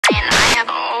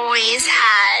always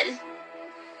had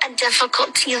a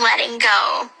difficulty letting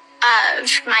go of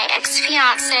my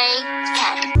ex-fiancé,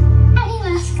 Ken. And he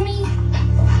left me,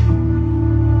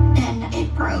 and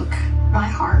it broke my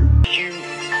heart.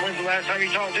 When's the last time you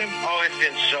talked to him? Oh, it's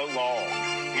been so long.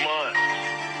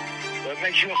 Months. What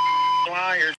makes you a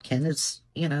liar? Ken is,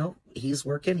 he's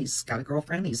working, he's got a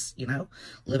girlfriend, he's,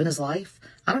 living his life.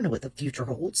 I don't know what the future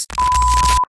holds.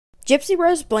 Gypsy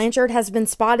Rose Blanchard has been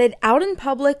spotted out in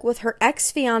public with her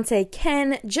ex-fiancé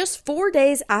Ken just 4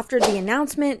 days after the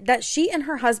announcement that she and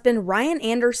her husband Ryan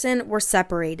Anderson were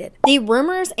separated. The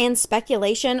rumors and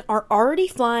speculation are already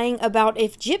flying about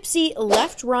if Gypsy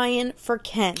left Ryan for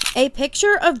Ken. A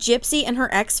picture of Gypsy and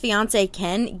her ex-fiancé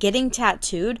Ken getting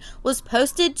tattooed was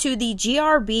posted to the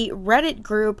GRB Reddit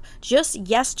group just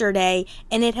yesterday,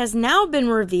 and it has now been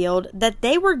revealed that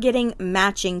they were getting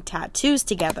matching tattoos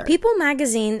together. People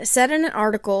magazine said in an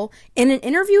article, in an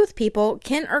interview with People,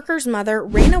 Ken Urker's mother,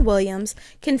 Raina Williams,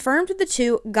 confirmed the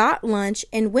two got lunch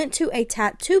and went to a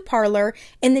tattoo parlor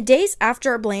in the days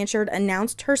after Blanchard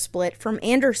announced her split from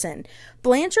Anderson.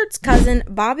 Blanchard's cousin,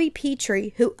 Bobby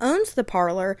Petrie, who owns the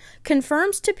parlor,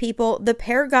 confirms to People the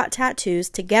pair got tattoos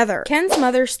together. Ken's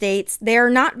mother states they are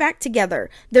not back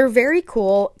together. They're very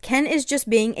cool. Ken is just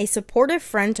being a supportive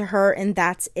friend to her, and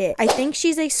that's it. I think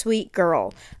she's a sweet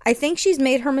girl. I think she's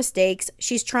made her mistakes.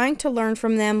 She's trying to learn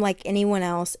from them like anyone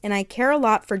else, and I care a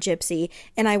lot for Gypsy,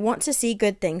 and I want to see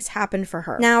good things happen for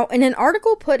her. Now, in an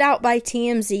article put out by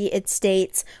TMZ, it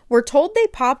states, we're told they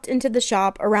popped into the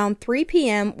shop around 3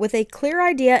 p.m. with a clear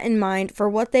idea in mind for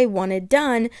what they wanted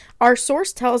done. Our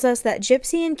source tells us that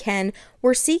Gypsy and Ken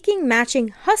were seeking matching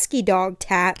husky dog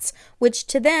tats, which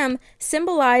to them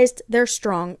symbolized their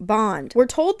strong bond. We're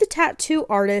told the tattoo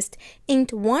artist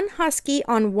inked one husky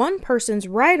on one person's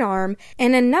right arm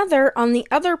and another on the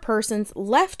other person's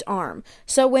left arm.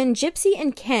 So when Gypsy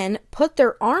and Ken put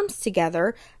their arms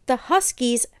together, the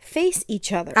huskies face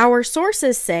each other. Our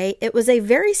sources say it was a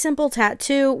very simple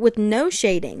tattoo with no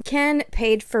shading. Ken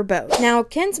paid for both. Now,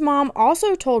 Ken's mom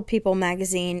also told People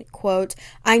magazine, quote,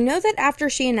 I know that after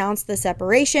she announced the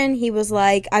separation, he was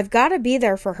like, I've got to be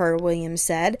there for her, Williams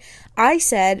said. I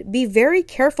said, be very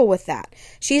careful with that.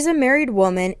 She's a married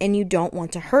woman and you don't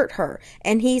want to hurt her.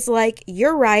 And he's like,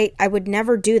 you're right, I would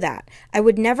never do that. I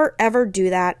would never ever do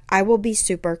that. I will be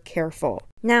super careful.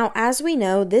 Now, as we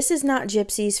know, this is not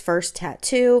Gypsy's first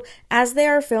tattoo. As they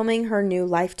are filming her new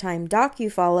Lifetime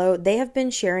docu-follow, they have been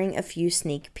sharing a few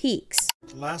sneak peeks.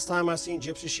 Last time I seen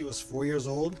Gypsy, she was 4 years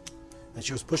old, and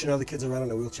she was pushing other kids around in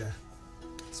a wheelchair.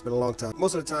 It's been a long time.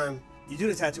 Most of the time, you do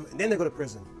the tattoo, and then they go to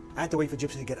prison. I had to wait for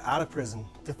Gypsy to get out of prison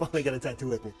to finally get a tattoo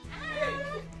with me.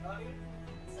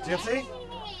 Gypsy?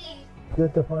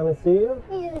 Good to finally see you.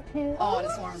 You too. Oh,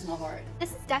 this warms my heart.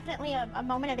 This is definitely a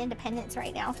moment of independence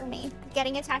right now for me.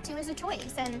 Getting a tattoo is a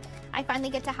choice, and I finally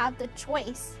get to have the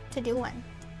choice to do one.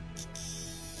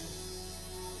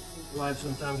 Life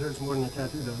sometimes hurts more than a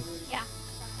tattoo does. Yeah.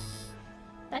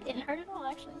 That didn't hurt at all,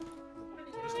 actually.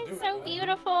 Oh, it's so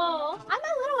beautiful. I'm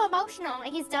a little emotional.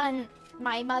 He's done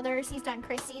my mother's, he's done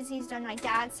Chrissy's, he's done my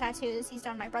dad's tattoos, he's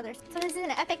done my brother's. So this is an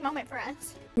epic moment for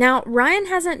us. Now, Ryan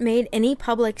hasn't made any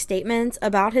public statements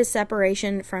about his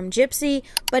separation from Gypsy,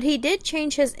 but he did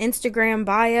change his Instagram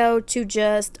bio to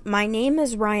just, my name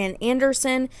is Ryan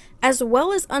Anderson, as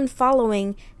well as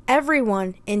unfollowing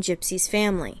everyone in Gypsy's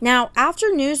family. Now, after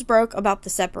news broke about the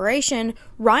separation,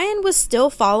 Ryan was still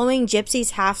following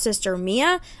Gypsy's half-sister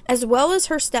Mia, as well as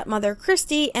her stepmother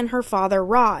Christy and her father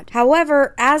Rod.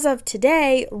 However, as of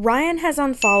today, Ryan has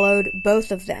unfollowed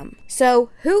both of them. So,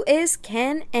 who is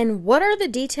Ken and what are the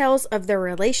details of their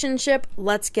relationship?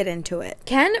 Let's get into it.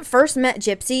 Ken first met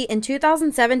Gypsy in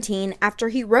 2017 after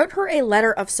he wrote her a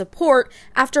letter of support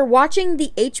after watching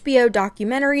the HBO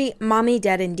documentary Mommy,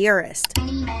 Dead and Dearest.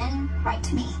 Many men write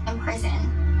to me in prison.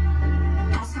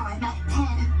 That's how I met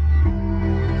Ken.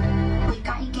 We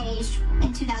got engaged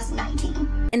in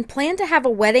 2019. And planned to have a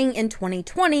wedding in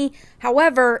 2020.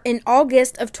 However, in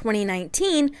August of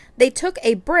 2019, they took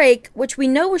a break, which we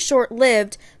know was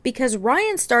short-lived because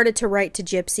Ryan started to write to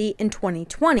Gypsy in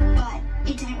 2020. But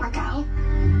it didn't work out.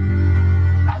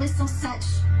 I was still such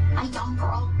a young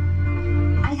girl.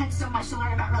 I had so much to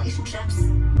learn about relationships.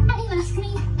 And he left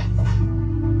me.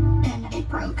 And it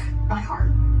broke my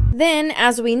heart. Then,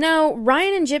 as we know,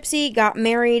 Ryan and Gypsy got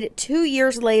married 2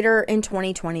 years later in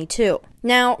 2022.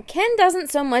 Now, Ken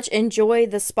doesn't so much enjoy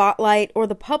the spotlight or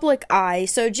the public eye,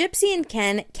 so Gypsy and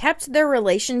Ken kept their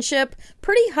relationship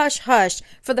pretty hush-hush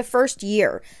for the first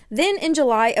year. Then, in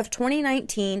July of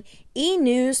 2019, E!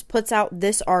 News puts out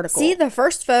this article. See the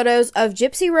first photos of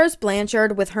Gypsy Rose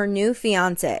Blanchard with her new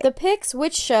fiance. The pics,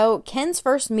 which show Ken's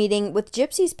first meeting with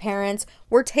Gypsy's parents,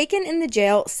 were taken in the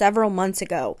jail several months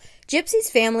ago. Gypsy's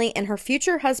family and her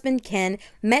future husband Ken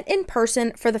met in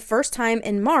person for the first time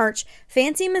in March.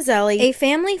 Fancy Mazzelli, a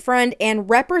family friend and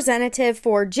representative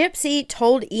for Gypsy,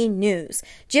 told E! News.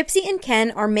 Gypsy and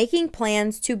Ken are making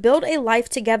plans to build a life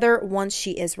together once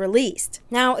she is released.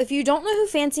 Now, if you don't know who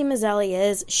Fancy Mazzelli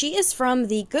is, she is from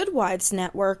the Goodwives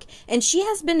network, and she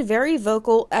has been very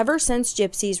vocal ever since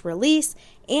Gypsy's release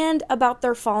and about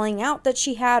their falling out that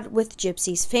she had with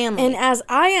Gypsy's family. And as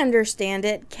I understand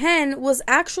it, Ken was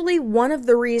actually one of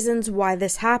the reasons why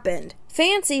this happened.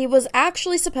 Fancy was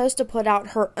actually supposed to put out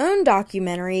her own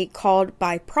documentary called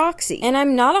By Proxy, and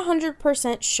I'm not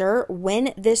 100% sure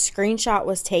when this screenshot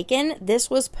was taken. This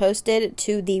was posted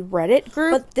to the Reddit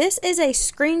group, but this is a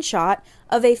screenshot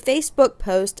of a Facebook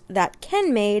post that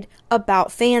Ken made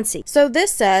about Fancy. So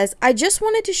this says, I just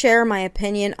wanted to share my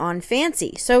opinion on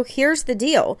Fancy. So here's the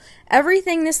deal.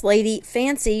 Everything this lady,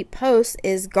 Fancy, posts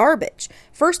is garbage.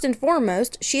 First and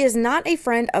foremost, she is not a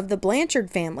friend of the Blanchard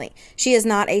family. She is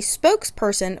not a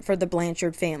spokesperson for the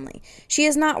Blanchard family. She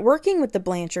is not working with the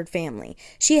Blanchard family.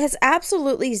 She has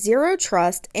absolutely zero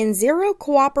trust and zero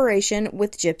cooperation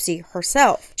with Gypsy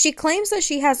herself. She claims that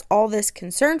she has all this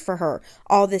concern for her,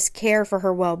 all this care for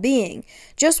her well-being,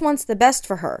 just wants the best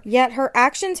for her. Yet her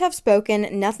actions have spoken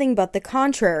nothing but the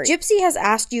contrary. Gypsy has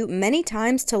asked you many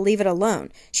times to leave it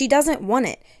alone. She doesn't want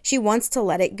it. She wants to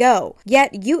let it go.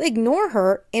 Yet you ignore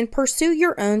her and pursue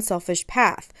your own selfish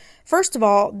path. First of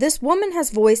all, this woman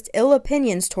has voiced ill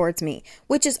opinions towards me,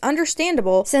 which is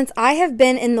understandable since I have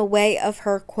been in the way of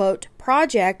her, quote,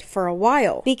 project for a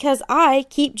while, because I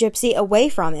keep Gypsy away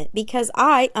from it, because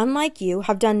I, unlike you,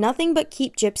 have done nothing but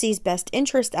keep Gypsy's best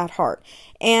interest at heart.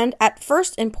 And at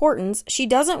first importance, she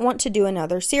doesn't want to do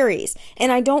another series,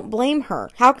 and I don't blame her.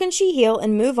 How can she heal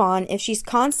and move on if she's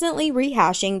constantly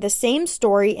rehashing the same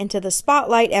story into the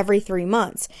spotlight every 3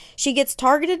 months? She gets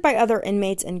targeted by other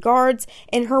inmates and guards,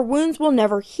 and her wounds will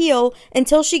never heal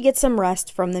until she gets some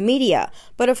rest from the media.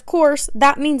 But of course,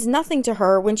 that means nothing to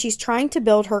her when she's trying to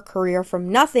build her career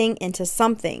from nothing into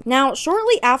something. Now,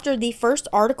 shortly after the first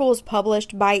article was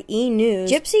published by E! News,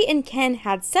 Gypsy and Ken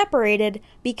had separated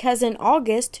because in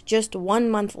August, just 1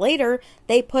 month later,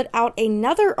 they put out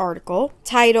another article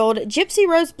titled Gypsy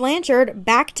Rose Blanchard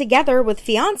Back Together with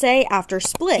Fiance After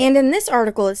Split. And in this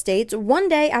article it states, one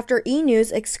day after E!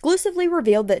 News exclusively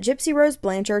revealed that Gypsy Rose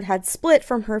Blanchard had split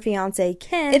from her fiance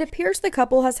Ken, it appears the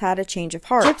couple has had a change of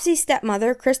heart. Gypsy's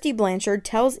stepmother, Christy Blanchard,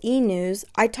 tells E! News,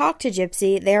 I talked to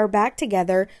Gypsy, they are back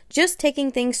together, just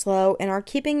taking things slow and are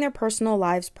keeping their personal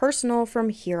lives personal from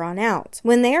here on out.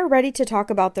 When they are ready to talk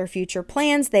about their future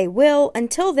plans, they will.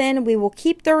 Until then, we will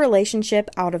keep their relationship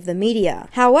out of the media.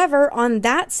 However, on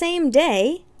that same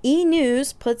day, E!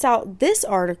 News puts out this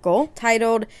article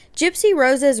titled Gypsy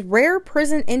Rose's Rare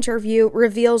Prison Interview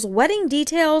Reveals Wedding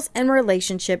Details and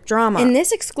Relationship Drama. In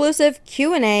this exclusive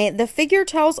Q&A, the figure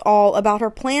tells all about her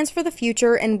plans for the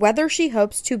future and whether she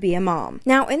hopes to be a mom.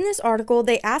 Now, in this article,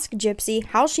 they ask Gypsy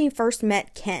how she first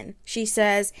met Ken. She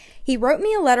says, he wrote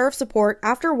me a letter of support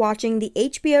after watching the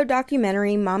HBO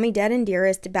documentary Mommy, Dead and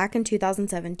Dearest back in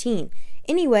 2017.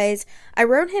 Anyways, I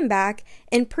wrote him back,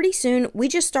 and pretty soon we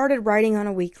just started writing on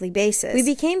a weekly basis. We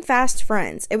became fast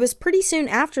friends. It was pretty soon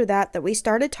after that we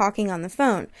started talking on the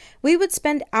phone. We would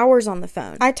spend hours on the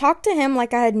phone. I talked to him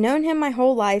like I had known him my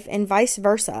whole life and vice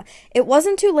versa. It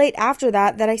wasn't too late after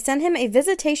that I sent him a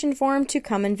visitation form to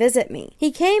come and visit me.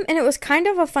 He came and it was kind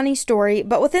of a funny story,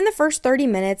 but within the first 30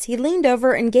 minutes, he leaned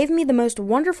over and gave me the most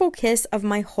wonderful kiss of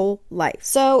my whole life.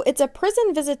 So it's a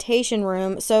prison visitation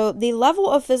room, so the level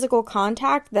of physical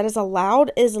contact that is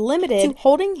allowed is limited to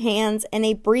holding hands and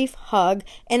a brief hug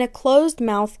and a closed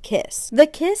mouth kiss. The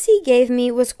kiss he gave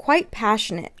me was quite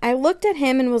passionate. I looked at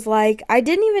him and was like, I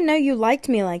didn't even know you liked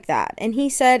me like that. And he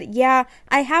said, yeah,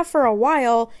 I have for a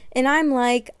while, And I'm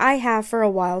like, I have for a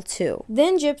while too.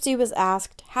 Then Gypsy was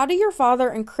asked, how do your father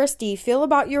and Christy feel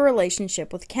about your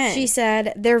relationship with Ken? She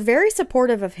said, they're very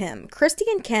supportive of him. Christy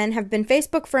and Ken have been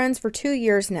Facebook friends for 2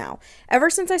 years now. Ever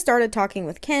since I started talking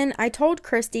with Ken, I told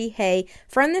Christy, hey,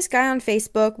 friend this guy on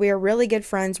Facebook. We are really good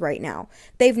friends right now.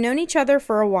 They've known each other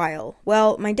for a while.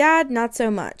 Well, my dad, not so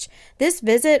much. This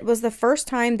visit was the first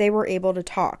time they were able to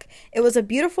talk. It was a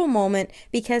beautiful moment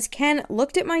because Ken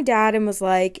looked at my dad and was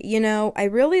like, you know, I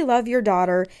really love your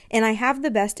daughter and I have the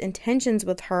best intentions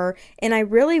with her and I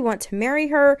really want to marry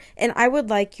her and I would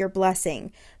like your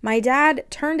blessing. My dad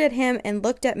turned at him and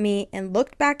looked at me and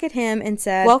looked back at him and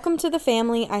said, welcome to the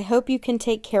family. I hope you can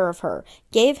take care of her.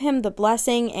 Gave him the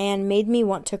blessing and made me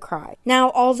want to cry.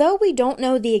 Now, although we don't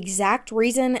know the exact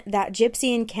reason that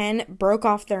Gypsy and Ken broke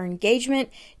off their engagement,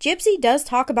 Gypsy does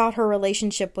talk about her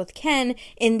relationship with Ken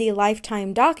in the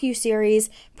Lifetime docuseries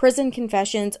Prison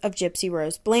Confessions of Gypsy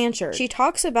Rose Blanchard. She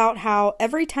talks about how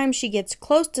every time she gets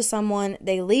close to someone,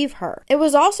 they leave her. It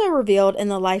was also revealed in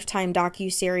the Lifetime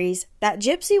docuseries that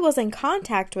Gypsy was in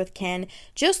contact with Ken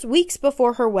just weeks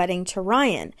before her wedding to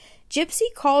Ryan.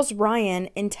 Gypsy calls Ryan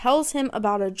and tells him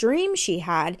about a dream she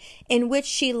had in which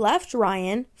she left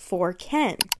Ryan for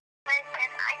Ken.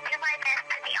 Listen, I do my best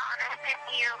to be honest with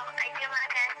you. I do my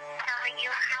best to tell you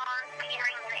how I'm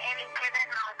feeling at any given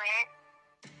moment.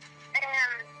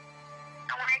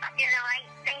 I want to do the right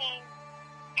thing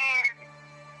and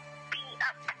be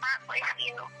upfront with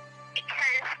you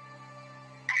because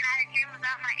I had a dream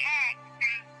about my ex,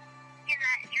 and in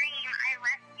that dream, I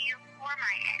left you for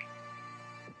my ex.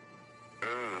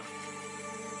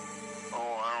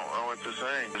 Oh, I don't know what to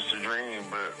say. It's a dream,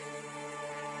 but,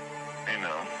 you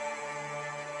know. I'm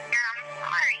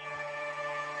sorry.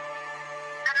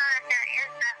 I don't know if there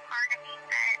is that part of me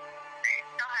that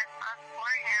still has love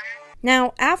for him.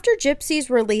 Now, after Gypsy's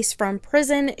release from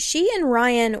prison, she and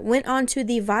Ryan went on to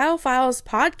the Vial Files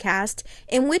podcast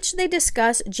in which they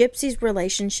discuss Gypsy's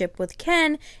relationship with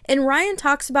Ken, and Ryan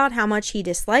talks about how much he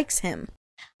dislikes him.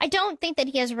 I don't think that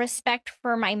he has respect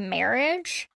for my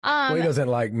marriage. Well, he doesn't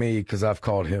like me because I've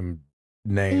called him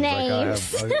names.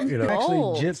 Like I have, you know.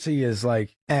 Actually, Gypsy is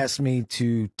like asked me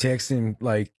to text him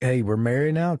like, "Hey, we're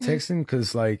married now." Text him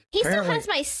because like he still has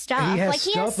my stuff. He has like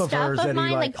he has stuff stuff of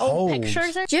mine, like old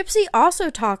pictures. Gypsy also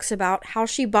talks about how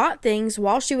she bought things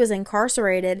while she was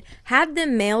incarcerated, had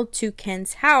them mailed to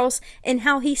Ken's house, and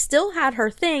how he still had her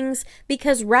things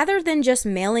because rather than just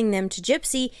mailing them to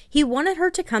Gypsy, he wanted her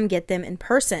to come get them in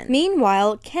person.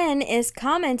 Meanwhile, Ken is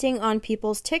commenting on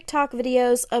people's TikTok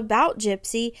videos about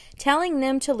Gypsy, telling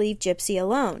them to leave Gypsy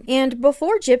alone. And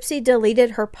before Gypsy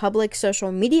deleted her public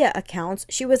social media accounts,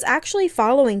 she was actually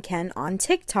following Ken on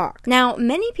TikTok. Now,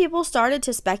 many people started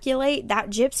to speculate that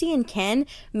Gypsy and Ken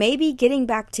may be getting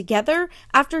back together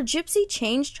after Gypsy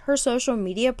changed her social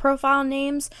media profile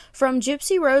names from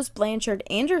Gypsy Rose Blanchard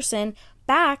Anderson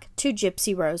back to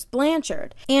Gypsy Rose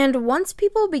Blanchard. And once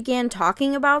people began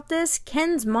talking about this,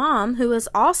 Ken's mom, who is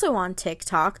also on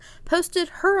TikTok, posted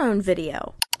her own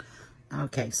video.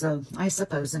 Okay, so I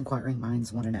suppose inquiring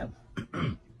minds want to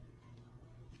know.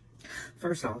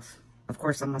 First off, of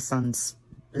course, I'm my son's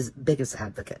biggest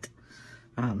advocate.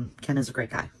 Ken is a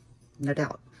great guy, no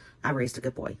doubt. I raised a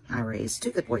good boy. I raised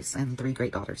 2 good boys and 3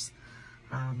 great daughters.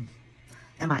 Am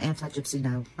I anti-Gypsy?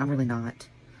 No, I'm really not.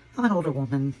 I'm an older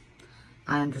woman.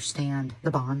 I understand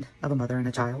the bond of a mother and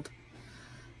a child.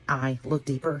 I look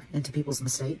deeper into people's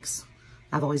mistakes.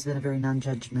 I've always been a very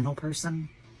non-judgmental person.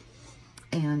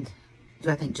 And do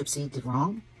I think Gypsy did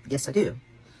wrong? Yes, I do.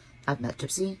 I've met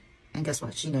Gypsy, and guess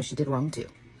what? She knows she did wrong too.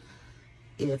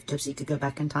 If Gypsy could go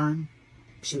back in time,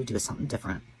 she would do something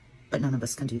different. But none of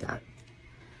us can do that.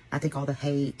 I think all the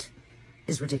hate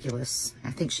is ridiculous. I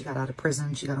think she got out of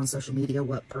prison. She got on social media.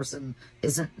 What person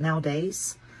isn't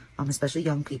nowadays? Especially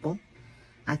young people.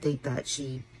 I think that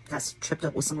she got tripped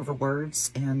up with some of her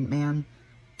words, and man,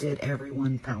 did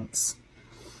everyone pounce.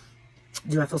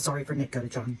 Do I feel sorry for Nick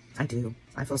Godejohn? I do.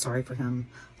 I feel sorry for him.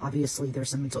 Obviously, there's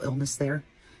some mental illness there.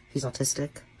 He's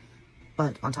autistic.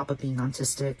 But on top of being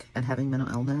autistic and having mental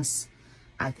illness,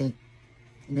 I think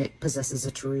Nick possesses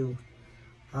a true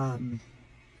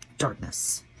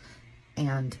darkness.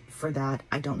 And for that,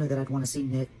 I don't know that I'd want to see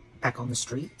Nick back on the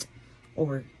street.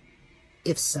 Or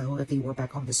if so, if he were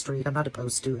back on the street, I'm not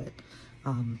opposed to it.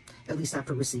 At least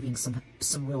after receiving some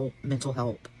real mental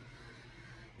help.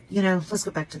 You know, let's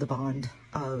go back to the bond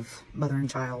of mother and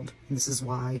child. And this is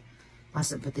why my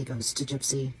sympathy goes to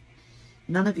Gypsy.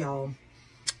 None of y'all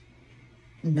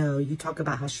know, you talk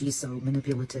about how she's so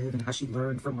manipulative and how she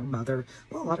learned from her mother.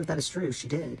 Well, a lot of that is true. She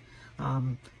did.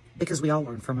 Because we all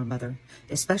learn from our mother,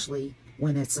 especially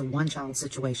when it's a one-child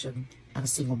situation and a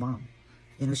single mom.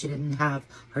 You know, she didn't have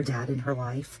her dad in her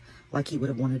life like he would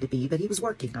have wanted to be, but he was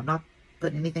working. I'm not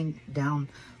putting anything down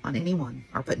on anyone,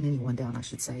 or putting anyone down, I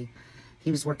should say.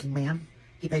 He was a working man.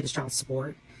 He paid his child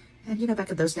support. And, you know, back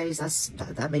in those days,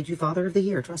 that made you father of the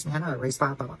year. Trust me, I know. I raised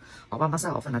five all by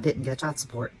myself, and I didn't get child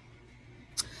support.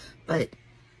 But,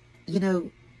 you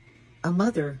know, a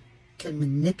mother can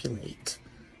manipulate,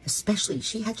 especially,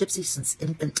 she had Gypsy since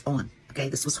infant on. Okay,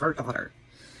 this was her daughter.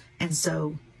 And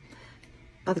so,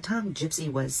 by the time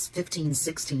Gypsy was 15,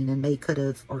 16, and May could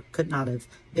have or could not have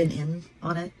been in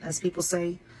on it, as people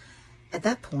say, at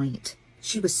that point,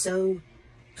 she was so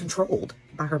controlled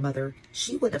by her mother,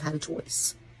 she wouldn't have had a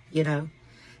choice. You know,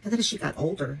 and then as she got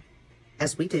older,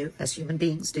 as we do, as human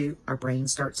beings do, our brain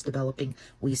starts developing.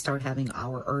 We start having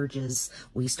our urges.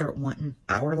 We start wanting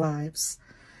our lives.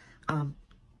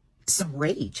 Some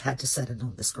rage had to set in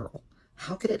on this girl.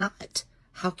 How could it not?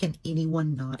 How can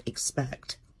anyone not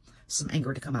expect some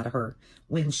anger to come out of her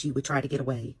when she would try to get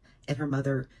away, and her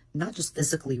mother not just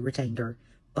physically retained her,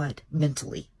 but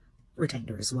mentally retained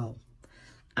her as well?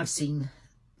 I've seen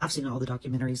all the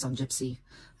documentaries on Gypsy.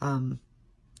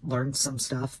 Learned some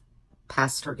stuff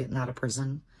past her getting out of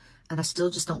prison, and I still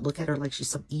just don't look at her like she's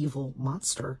some evil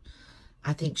monster.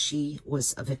 I think she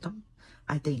was a victim.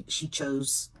 I think she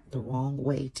chose the wrong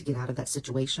way to get out of that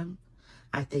situation.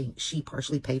 I think she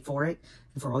partially paid for it.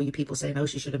 And for all you people saying, oh,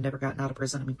 she should have never gotten out of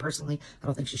prison, I mean, personally, I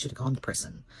don't think she should have gone to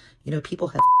prison. You know, people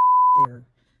have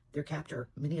their captor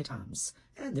many a times,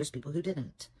 and there's people who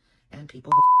didn't. And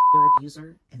people have their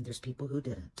abuser, and there's people who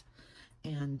didn't.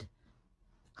 And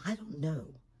I don't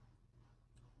know,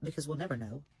 because we'll never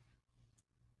know,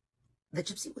 that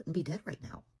Gypsy wouldn't be dead right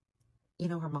now. You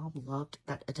know, her mom loved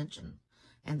that attention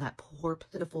and that poor,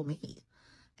 pitiful me.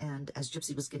 And as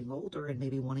Gypsy was getting older and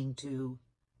maybe wanting to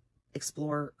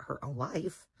explore her own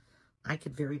life, I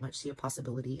could very much see a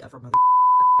possibility of her mother.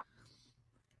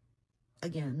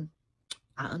 Again,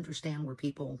 I understand where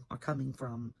people are coming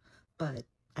from, but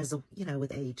as a, you know,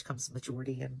 with age comes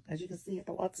maturity, and as you can see,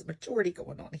 there's lots of maturity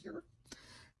going on here.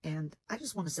 And I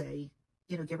just want to say,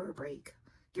 you know, give her a break.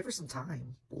 Give her some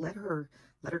time. Let her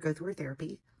go through her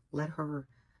therapy. Let her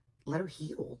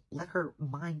heal. Let her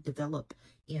mind develop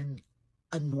in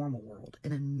a normal world,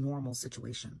 in a normal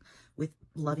situation, with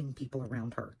loving people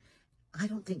around her. I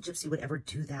don't think Gypsy would ever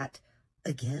do that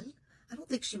again. I don't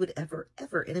think she would ever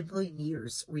in a million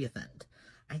years reoffend.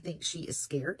 I think she is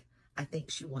scared. I think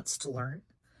she wants to learn.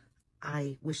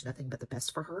 I wish nothing but the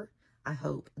best for her. I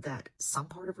hope that some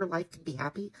part of her life can be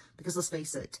happy, because let's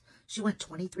face it, she went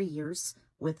 23 years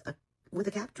with a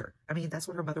captor. I mean, that's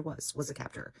what her mother was a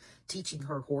captor, teaching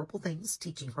her horrible things,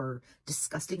 teaching her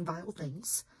disgusting, vile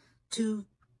things, to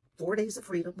 4 days of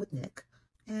freedom with Nick,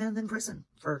 and then prison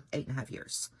for 8.5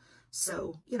 years.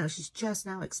 So, you know, she's just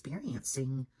now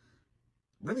experiencing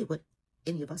really what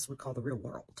any of us would call the real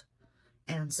world.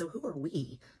 And so who are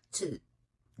we to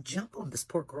jump on this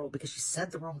poor girl because she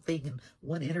said the wrong thing in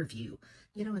one interview?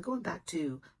 You know, and going back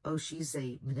to, oh, she's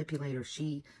a manipulator,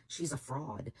 she's a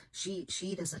fraud, she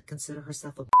doesn't consider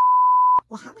herself a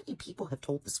well, how many people have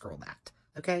told this girl that?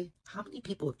 Okay, how many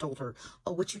people have told her,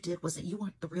 oh, what you did wasn't, you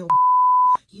weren't the real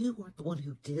you weren't the one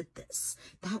who did this,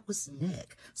 that was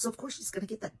Nick. So of course she's going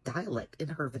to get that dialect in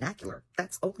her vernacular.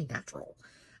 That's only natural.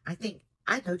 I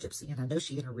know Gypsy, and I know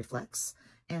she inner reflects,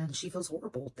 and she feels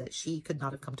horrible that she could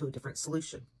not have come to a different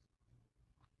solution.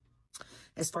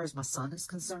 As far as my son is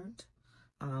concerned,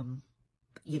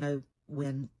 you know,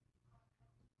 when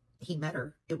he met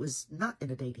her, it was not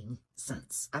in a dating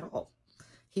sense at all.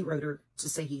 He wrote her to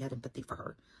say he had empathy for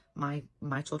her. My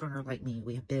children are like me.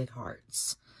 We have big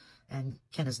hearts. And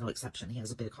Ken is no exception. He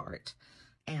has a big heart.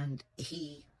 And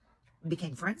he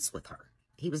became friends with her.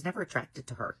 He was never attracted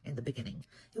to her in the beginning.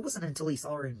 It wasn't until he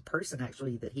saw her in person,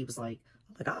 actually, that he was like,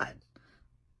 oh my God,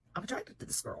 I'm attracted to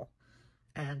this girl.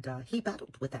 And he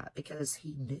battled with that because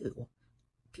he knew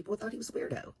people thought he was a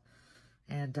weirdo.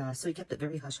 And so he kept it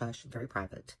very hush-hush and very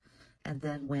private. And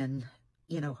then when,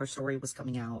 you know, her story was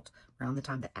coming out, around the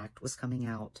time the act was coming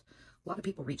out, a lot of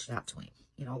people reached out to him.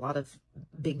 You know, a lot of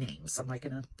big names. I'm not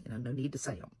going to, you know, no need to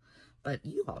say them. But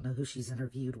you all know who she's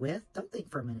interviewed with. Don't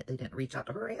think for a minute they didn't reach out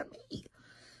to her and me.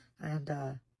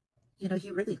 And, you know,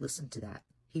 he really listened to that.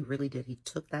 He really did. He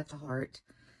took that to heart.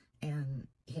 And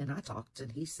he and I talked,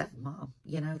 and he said, Mom,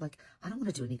 you know, like, I don't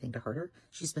want to do anything to hurt her.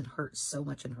 She's been hurt so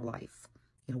much in her life.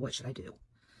 You know, what should I do?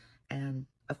 And,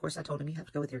 of course, I told him, you have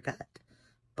to go with your gut.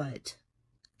 But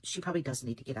she probably does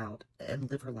need to get out and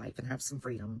live her life and have some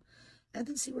freedom, and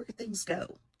then see where things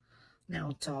go.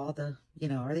 Now, to all the, you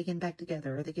know, are they getting back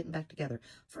together? Are they getting back together?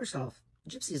 First off,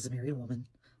 Gypsy is a married woman.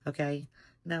 Okay?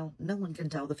 Now, no one can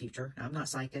tell the future. I'm not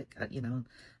psychic. You know,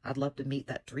 I'd love to meet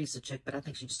that Teresa chick, but I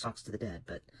think she just talks to the dead.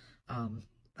 But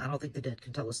I don't think the dead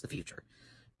can tell us the future.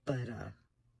 But,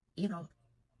 you know,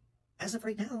 as of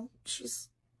right now, she's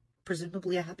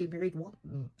presumably a happily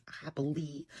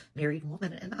married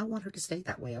woman, and I want her to stay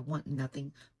that way. I want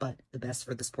nothing but the best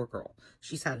for this poor girl.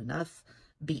 She's had enough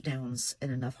beatdowns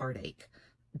and enough heartache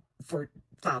for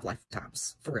 5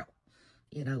 lifetimes, for real.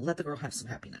 You know, let the girl have some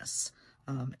happiness.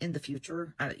 In the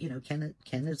future, you know,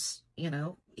 Ken is, you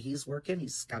know, he's working,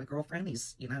 he's got a girlfriend,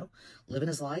 he's, you know, living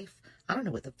his life. I don't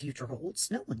know what the future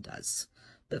holds. No one does.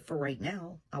 But for right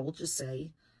now, I will just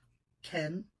say,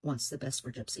 Ken wants the best for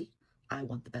Gypsy. I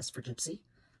want the best for Gypsy.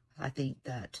 I think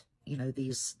that, you know,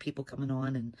 these people coming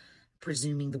on and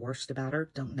presuming the worst about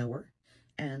her don't know her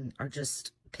and are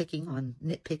just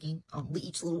nitpicking on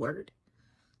each little word.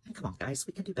 And come on, guys,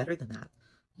 we can do better than that.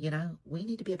 You know, we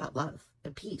need to be about love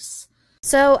and peace.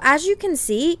 So, as you can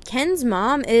see, Ken's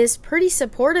mom is pretty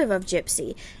supportive of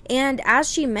Gypsy, and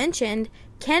as she mentioned,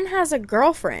 Ken has a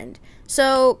girlfriend.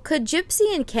 So, could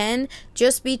Gypsy and Ken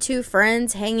just be 2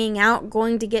 friends hanging out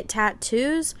going to get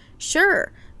tattoos?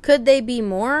 Sure. Could they be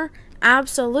more?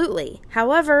 Absolutely.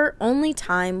 However, only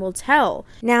time will tell.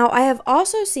 Now, I have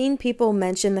also seen people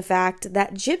mention the fact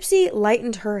that Gypsy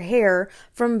lightened her hair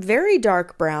from very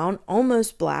dark brown,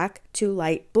 almost black, to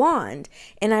light blonde.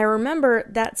 And I remember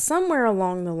that somewhere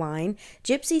along the line,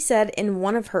 Gypsy said in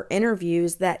one of her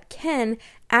interviews that Ken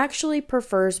actually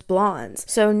prefers blondes.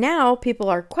 So now people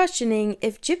are questioning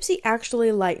if Gypsy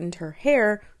actually lightened her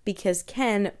hair because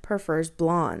Ken prefers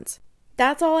blondes.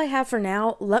 That's all I have for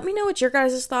now. Let me know what your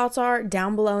guys' thoughts are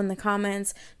down below in the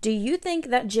comments. Do you think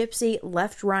that Gypsy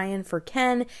left Ryan for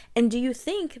Ken? And do you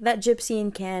think that Gypsy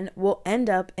and Ken will end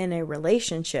up in a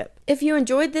relationship? If you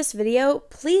enjoyed this video,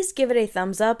 please give it a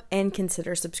thumbs up and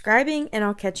consider subscribing, and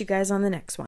I'll catch you guys on the next one.